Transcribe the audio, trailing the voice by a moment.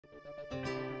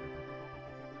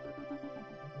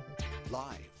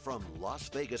Live from Las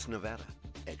Vegas, Nevada,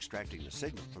 extracting the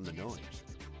signal from the noise.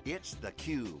 It's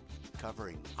theCUBE,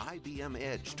 covering IBM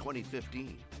Edge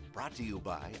 2015, brought to you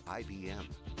by IBM.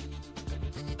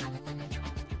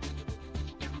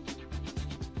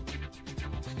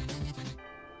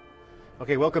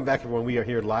 Okay, welcome back everyone. We are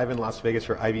here live in Las Vegas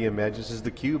for IBM Edge. This is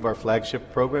theCUBE, our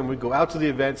flagship program. We go out to the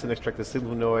events and extract the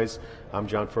signal noise. I'm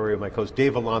John Furrier, my co-host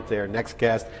Dave Vellante, our next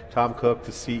guest, Tom Cook,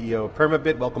 the CEO of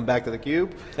Permabit. Welcome back to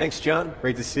theCUBE. Thanks, John.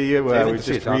 Great to see you. We were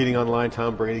just reading online,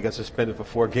 Tom Brady got suspended for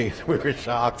 4 games. We were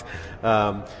shocked.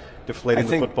 Deflating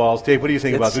the footballs. Dave, what do you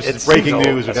think about this? This is breaking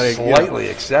news. Slightly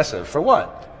excessive. For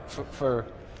what? For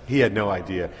He had no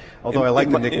idea. Although I like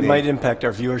the nickname. It might impact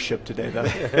our viewership today, though.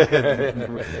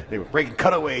 They were breaking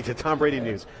cutaway to Tom Brady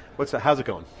news. How's it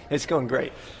going? It's going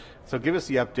great. So give us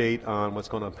the update on what's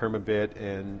going on Permabit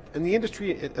and the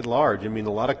industry at large. I mean,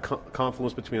 a lot of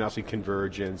confluence between obviously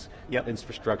convergence,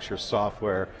 infrastructure,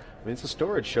 software. I mean, it's a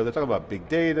storage show. They're talking about big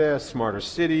data, smarter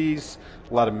cities,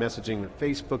 a lot of messaging,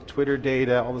 Facebook, Twitter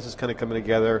data. All this is kind of coming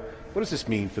together. What does this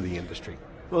mean for the industry?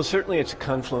 Well, certainly it's a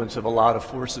confluence of a lot of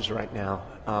forces right now.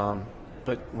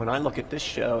 But when I look at this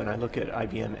show and I look at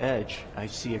IBM Edge, I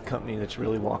see a company that's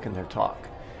really walking their talk.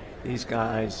 These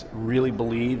guys really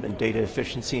believe in data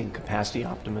efficiency and capacity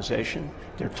optimization.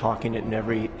 They're talking it in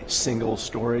every single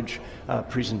storage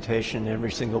presentation,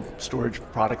 every single storage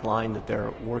product line that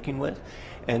they're working with.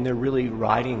 And they're really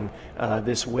riding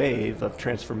this wave of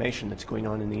transformation that's going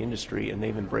on in the industry, and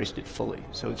they've embraced it fully.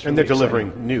 So it's really and they're exciting.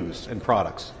 Delivering news and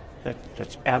products.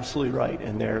 That's absolutely right,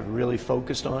 and they're really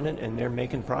focused on it, and they're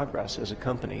making progress as a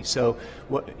company. So,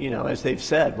 as they've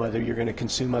said, whether you're going to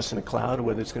consume us in a cloud, or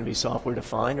whether it's going to be software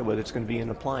defined, or whether it's going to be an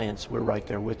appliance, we're right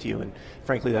there with you. And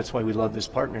frankly, that's why we love this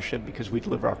partnership, because we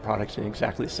deliver our products in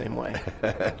exactly the same way.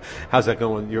 How's that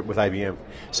going with IBM?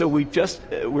 So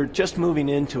we're just moving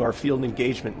into our field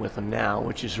engagement with them now,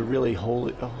 which is a really a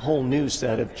whole new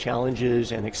set of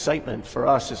challenges and excitement for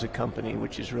us as a company,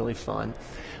 which is really fun.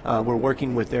 We're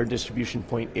working with their distribution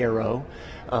point Arrow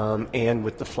and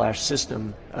with the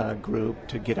FlashSystem group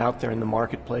to get out there in the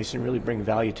marketplace and really bring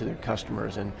value to their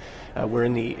customers. And we're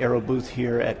in the Arrow booth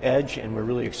here at Edge, and we're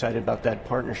really excited about that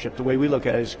partnership. The way we look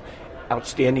at it is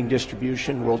outstanding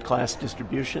distribution, world-class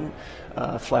distribution,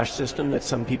 FlashSystem that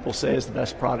some people say is the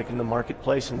best product in the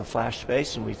marketplace in the flash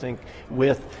space, and we think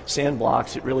with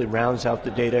SANblox it really rounds out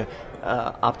the data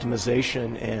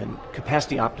optimization and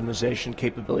capacity optimization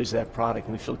capabilities of that product,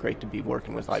 and we feel great to be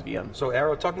working with IBM. So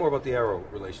Arrow, talk more about the Arrow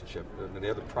relationship.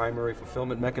 They're the primary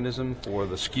fulfillment mechanism for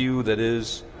the SKU that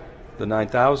is the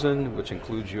 9000, which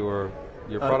includes your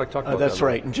product. Talk about that's that.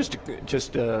 Right, and just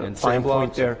a fine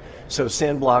point there. So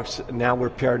SANblox, now we're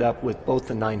paired up with both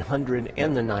the 900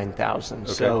 and the 9000.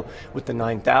 Okay. So with the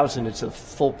 9000, it's a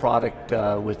full product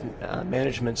with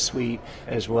management suite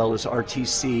as well as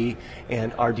RTC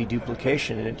and RD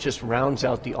duplication, and it just rounds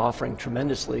out the offering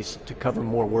tremendously to cover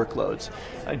more workloads.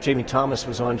 Jamie Thomas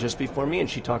was on just before me, and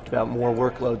she talked about more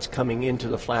workloads coming into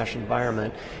the flash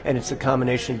environment, and it's a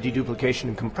combination of deduplication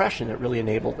and compression that really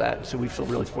enabled that. So we feel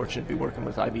really fortunate to be working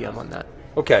with IBM on that.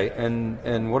 Okay,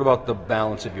 and what about the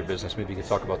balance of your business? Maybe you could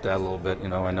talk about that a little bit.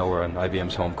 I know we're on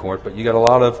IBM's home court, but you got a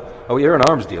lot of, you're an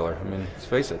arms dealer. I mean, let's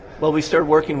face it. Well, we started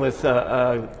working with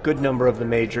a good number of the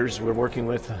majors. We're working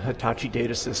with Hitachi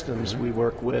Data Systems. We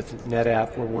work with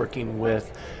NetApp. We're working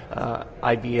with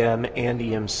IBM and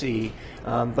EMC.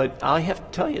 But I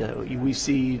have to tell you, we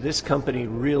see this company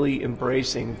really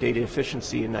embracing data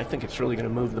efficiency, and I think it's really going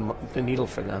to move the needle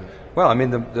for them. Well, I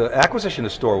mean, the acquisition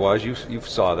of Storewise, you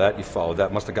saw that, you followed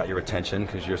that, must have got your attention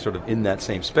because you're sort of in that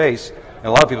same space. And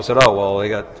a lot of people said, oh, well, they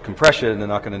got compression, they're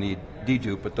not going to need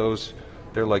dedupe, but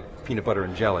they're like peanut butter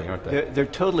and jelly, aren't they? They're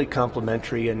totally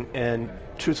complementary, and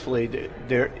truthfully,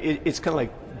 it's kind of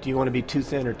like, do you want to be too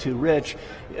thin or too rich?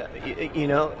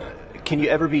 Can you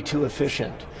ever be too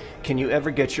efficient? Can you ever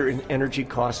get your energy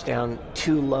costs down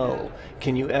too low?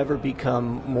 Can you ever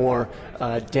become more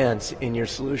dense in your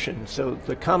solution? So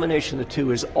the combination of the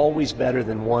two is always better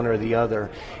than one or the other.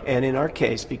 And in our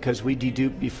case, because we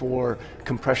dedupe before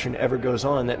compression ever goes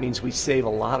on, that means we save a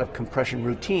lot of compression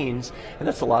routines, and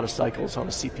that's a lot of cycles on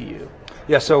a CPU.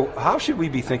 Yeah, so how should we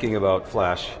be thinking about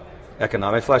flash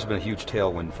economics? Flash has been a huge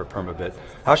tailwind for Permabit.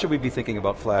 How should we be thinking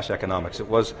about flash economics?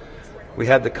 We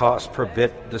had the cost per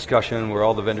bit discussion where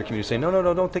all the vendor community saying,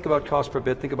 no, don't think about cost per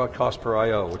bit, think about cost per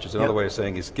I/O, which is another way of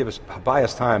saying is buy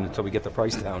us time until we get the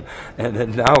price down. And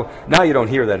then now you don't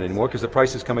hear that anymore because the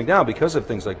price is coming down because of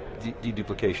things like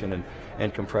deduplication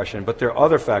and compression. But there are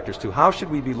other factors too. How should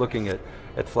we be looking at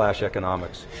flash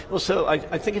economics? Well, so I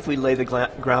think if we lay the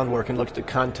groundwork and look at the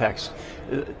context,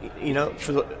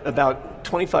 for about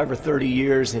 25 or 30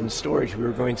 years in storage, we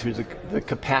were going through the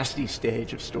capacity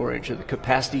stage of storage, or the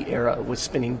capacity era with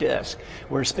spinning disk,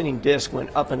 where spinning disk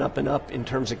went up and up and up in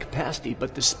terms of capacity,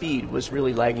 but the speed was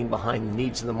really lagging behind the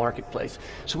needs of the marketplace.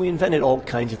 So we invented all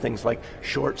kinds of things like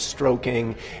short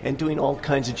stroking and doing all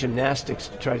kinds of gymnastics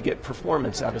to try to get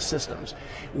performance out of systems.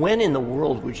 When in the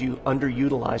world would you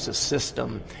underutilize a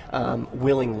system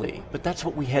willingly? But that's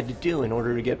what we had to do in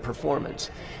order to get performance.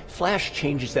 Flash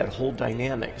changes that whole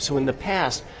dynamic. So in the past,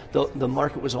 the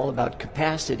market was all about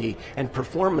capacity and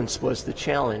performance was the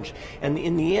challenge. And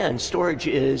in the end, storage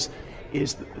is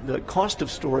the cost of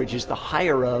storage is the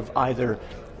higher of either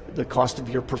the cost of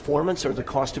your performance or the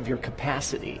cost of your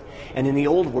capacity. And in the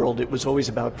old world, it was always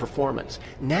about performance.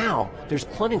 Now, there's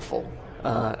plentiful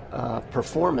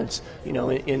performance. You know,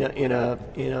 in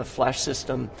a flash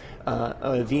system,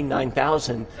 a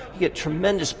V9000, you get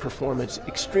tremendous performance,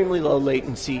 extremely low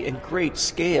latency, and great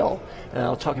scale. And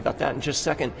I'll talk about that in just a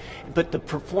second. But the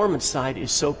performance side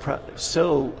is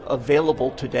so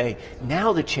available today.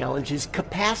 Now the challenge is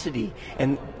capacity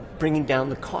and bringing down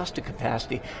the cost of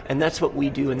capacity, and that's what we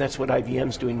do, and that's what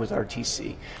IBM's doing with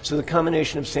RTC. So the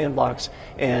combination of SANblox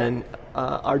and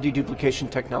our deduplication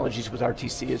technologies with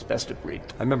RTC is best of breed.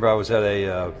 I remember I was at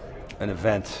an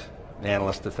event, an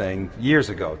analyst thing, years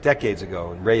ago, decades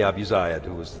ago, and Ray Abuzayed,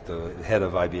 who was the head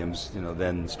of IBM's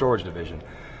then storage division,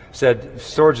 said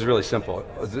storage is really simple.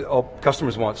 All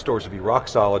customers want storage to be rock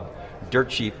solid, dirt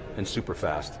cheap, and super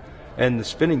fast. And the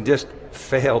spinning disk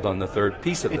failed on the third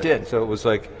piece of it. It did. So it was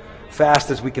like,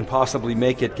 fast as we can possibly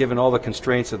make it, given all the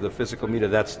constraints of the physical media.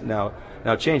 That's now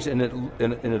changed, and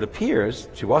it appears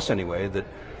to us anyway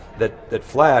that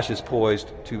flash is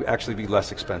poised to actually be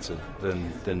less expensive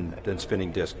than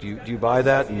spinning disk. Do you buy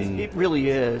that? It really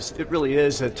is. It really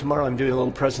is. Tomorrow I'm doing a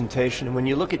little presentation, and when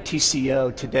you look at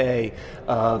TCO today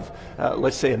of,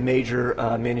 let's say, a major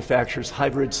manufacturer's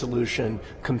hybrid solution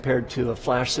compared to a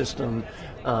flash system,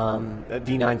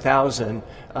 V9000,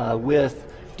 with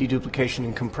deduplication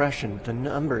and compression, the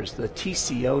numbers, the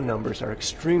TCO numbers are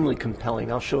extremely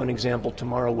compelling. I'll show an example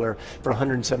tomorrow where for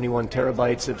 171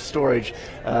 terabytes of storage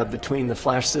between the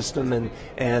flash system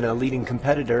and a leading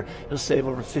competitor, you'll save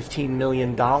over $15 million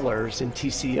in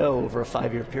TCO over a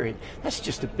 5-year period. That's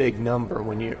just a big number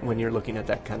when you're looking at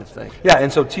that kind of thing. Yeah,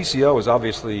 and so TCO is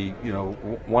obviously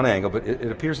one angle, but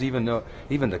it appears even the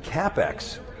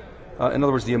CapEx, in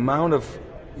other words, the amount of,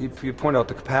 if you point out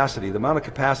the amount of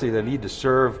capacity that need to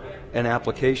serve an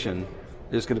application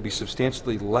is going to be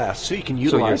substantially less. So you can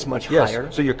utilize much higher.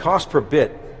 So your cost per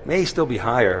bit may still be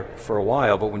higher for a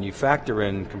while, but when you factor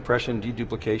in compression,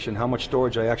 deduplication, how much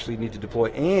storage I actually need to deploy,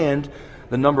 and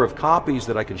the number of copies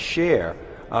that I can share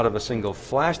out of a single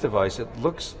flash device, it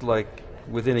looks like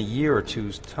within a year or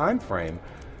two's time frame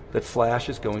that flash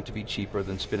is going to be cheaper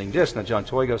than spinning disk. Now, John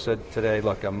Toigo said today,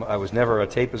 look, I was never a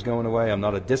tape is going away, I'm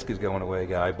not a disk is going away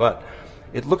guy, but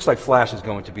it looks like flash is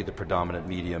going to be the predominant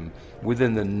medium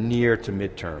within the near to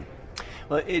midterm.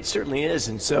 Well, it certainly is,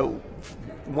 and so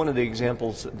one of the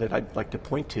examples that I'd like to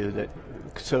point to,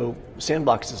 so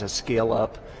SANblox is a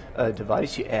scale-up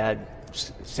device. You add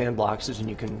SANbloxes and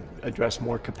you can address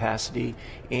more capacity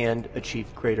and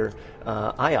achieve greater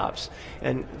IOPS.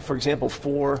 And for example,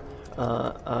 for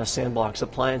SANblox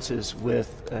appliances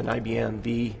with an IBM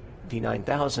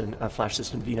V9000, a flash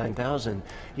system V9000,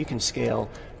 you can scale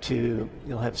to,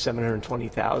 you'll have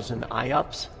 720,000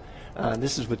 IOPS.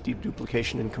 This is with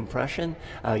deduplication and compression.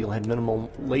 You'll have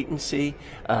minimal latency.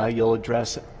 You'll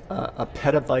address a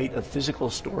petabyte of physical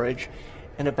storage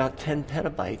and about 10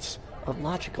 petabytes of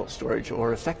logical storage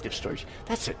or effective storage.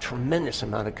 That's a tremendous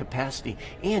amount of capacity,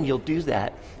 and you'll do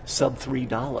that sub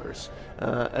 $3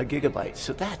 a gigabyte.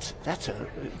 So that's a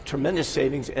tremendous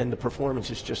savings, and the performance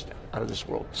is just out of this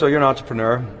world. So you're an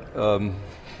entrepreneur.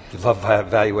 You love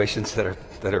valuations that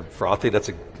are frothy. That's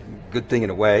a good thing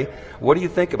in a way. What do you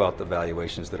think about the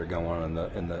valuations that are going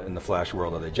on in the flash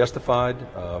world? Are they justified?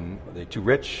 Are they too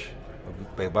rich?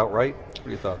 Are they about right? What are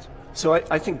your thoughts? So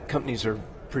I think companies are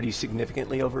pretty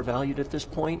significantly overvalued at this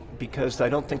point, because I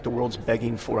don't think the world's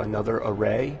begging for another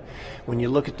array. When you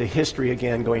look at the history,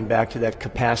 again, going back to that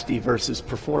capacity versus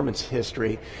performance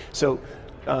history, so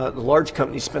the large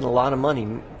companies spend a lot of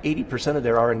money, 80% of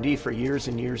their R&D for years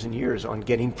and years and years on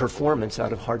getting performance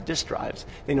out of hard disk drives.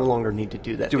 They no longer need to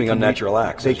do that. Doing unnatural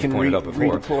acts, they as you can pointed out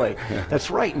before. redeploy. Yeah. That's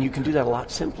right, and you can do that a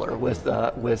lot simpler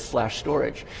with flash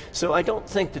storage. So I don't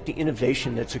think that the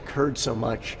innovation that's occurred so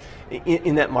much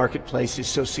in that marketplace is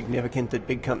so significant that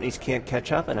big companies can't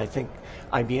catch up, and I think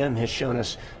IBM has shown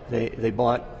us They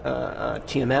bought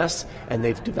TMS, and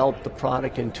they've developed the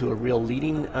product into a real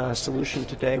leading solution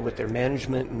today with their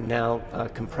management and now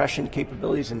compression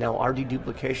capabilities and now RD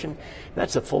duplication.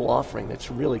 That's a full offering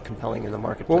that's really compelling in the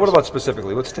marketplace. Well, what about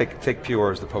specifically? Let's take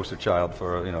Pure as the poster child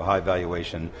for high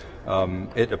valuation.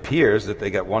 It appears that they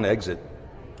got one exit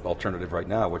alternative right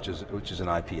now, which is an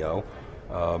IPO.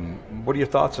 What are your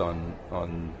thoughts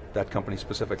on that company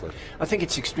specifically? I think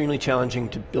it's extremely challenging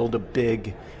to build a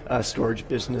big storage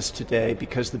business today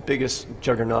because the biggest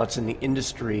juggernauts in the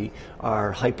industry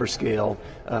are hyperscale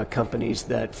companies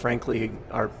that frankly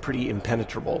are pretty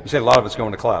impenetrable. You said a lot of it's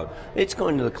going to cloud. It's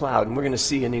going to the cloud, and we're going to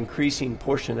see an increasing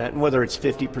portion of that, and whether it's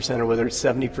 50% or whether it's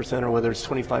 70% or whether it's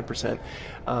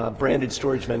 25%, branded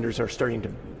storage vendors are starting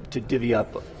to divvy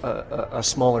up a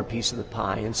smaller piece of the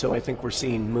pie. And so I think we're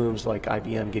seeing moves like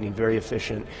IBM getting very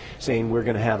efficient, saying we're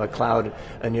going to have a cloud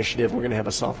initiative, we're going to have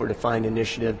a software-defined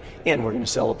initiative, and we're going to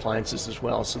sell appliances as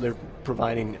well. So they're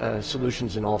providing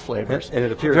solutions in all flavors. And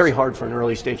it appears very hard for an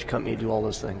early stage company to do all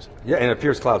those things. Yeah, and it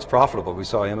appears cloud's profitable. We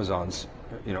saw Amazon's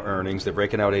earnings. They're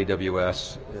breaking out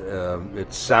AWS.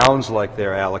 It sounds like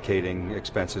they're allocating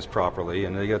expenses properly,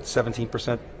 and they got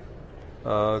 17%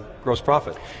 gross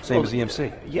profit, same as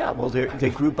EMC. Yeah, well, they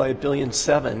grew by $1.7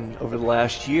 billion over the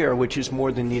last year, which is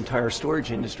more than the entire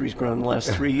storage industry's grown in the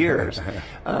last 3 years.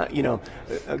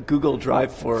 Google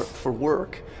Drive for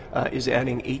Work is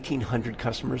adding 1,800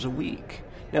 customers a week.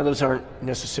 Now, those aren't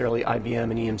necessarily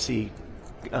IBM and EMC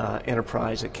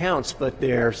enterprise accounts, but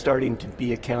they're starting to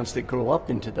be accounts that grow up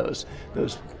into those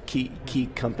key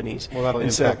companies. Well, that'll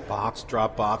impact Box,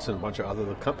 Dropbox, and a bunch of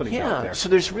other companies out there. Yeah, so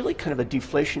there's really kind of a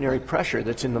deflationary pressure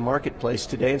that's in the marketplace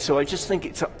today, and so I just think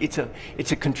it's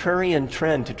a contrarian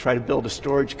trend to try to build a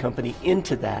storage company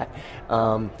into that,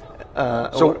 a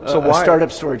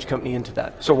startup storage company into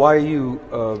that. So why are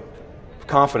you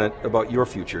confident about your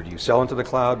future? Do you sell into the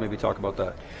cloud? Maybe talk about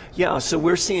that. Yeah, so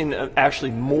we're seeing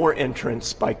actually more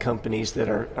entrants by companies that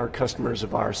are customers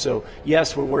of ours. So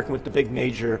yes, we're working with the big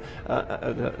major,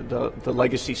 the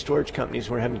legacy storage companies.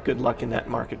 We're having good luck in that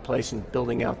marketplace and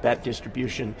building out that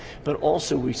distribution. But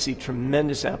also we see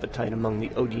tremendous appetite among the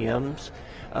ODMs,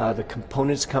 the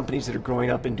components companies that are growing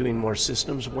up and doing more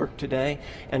systems work today,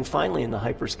 and finally in the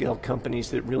hyperscale companies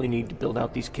that really need to build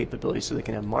out these capabilities so they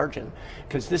can have margin,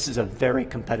 because this is a very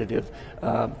competitive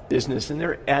business, and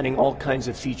they're adding all kinds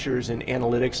of features and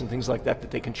analytics and things like that that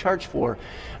they can charge for.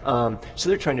 So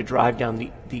they're trying to drive down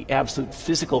the absolute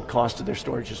physical cost of their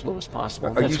storage as low as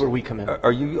possible. That's where we come in.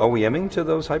 Are you OEMing to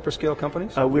those hyperscale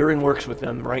companies? We're in works with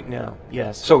them right now,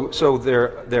 yes. So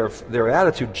their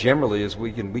attitude generally is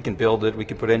we can build it, we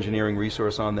can put engineering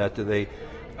resource on that.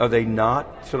 Are they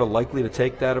not sort of likely to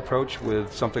take that approach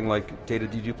with something like data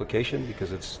deduplication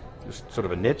because it's sort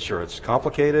of a niche, or it's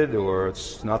complicated, or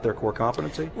it's not their core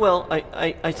competency? Well,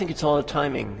 I think it's all a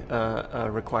timing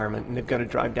requirement, and they've got to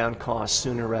drive down costs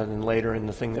sooner rather than later, and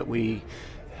the thing that we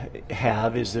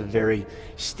have is a very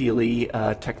steely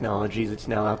technology that's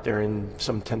now out there in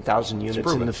some 10,000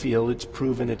 units in the field. It's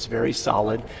proven, it's very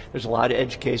solid. There's a lot of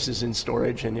edge cases in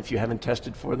storage, and if you haven't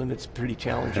tested for them, it's pretty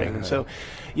challenging. And so,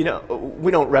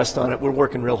 we don't rest on it. We're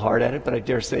working real hard at it, but I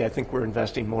dare say I think we're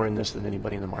investing more in this than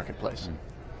anybody in the marketplace.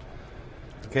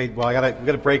 Okay, well, we got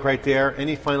a break right there.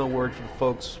 Any final word for the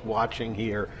folks watching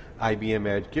here? IBM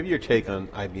Edge. Give your take on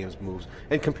IBM's moves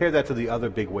and compare that to the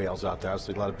other big whales out there.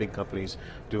 Obviously, a lot of big companies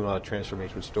doing a lot of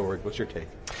transformation with storage. What's your take?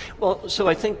 Well, so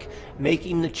I think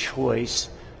making the choice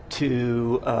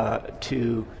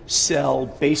to sell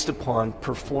based upon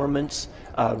performance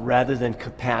rather than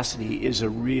capacity is a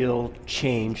real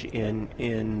change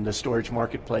in the storage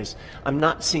marketplace. I'm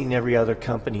not seeing every other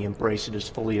company embrace it as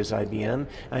fully as IBM.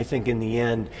 I think in the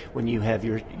end, when you have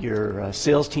your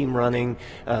sales team running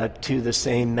to the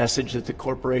same message that the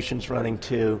corporation's running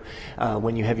to,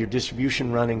 when you have your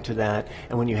distribution running to that,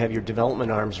 and when you have your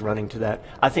development arms running to that,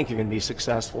 I think you're going to be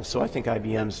successful. So I think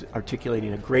IBM's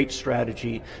articulating a great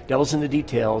strategy, devil's in the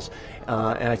details,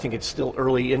 and I think it's still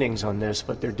early innings on this,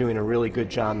 but they're doing a really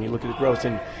good job. And you look at the growth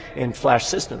in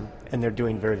FlashSystem, and they're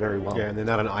doing very, very well. Yeah, and they're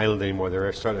not an island anymore.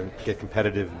 They're starting to get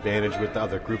competitive advantage with the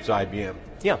other groups, IBM.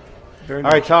 Yeah, very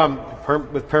much. All right, Tom,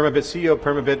 with Permabit CEO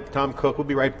Permabit, Tom Cook. We'll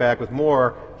be right back with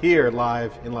more here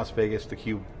live in Las Vegas,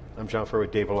 theCUBE. I'm John Furrier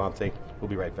with Dave Vellante. We'll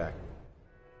be right back.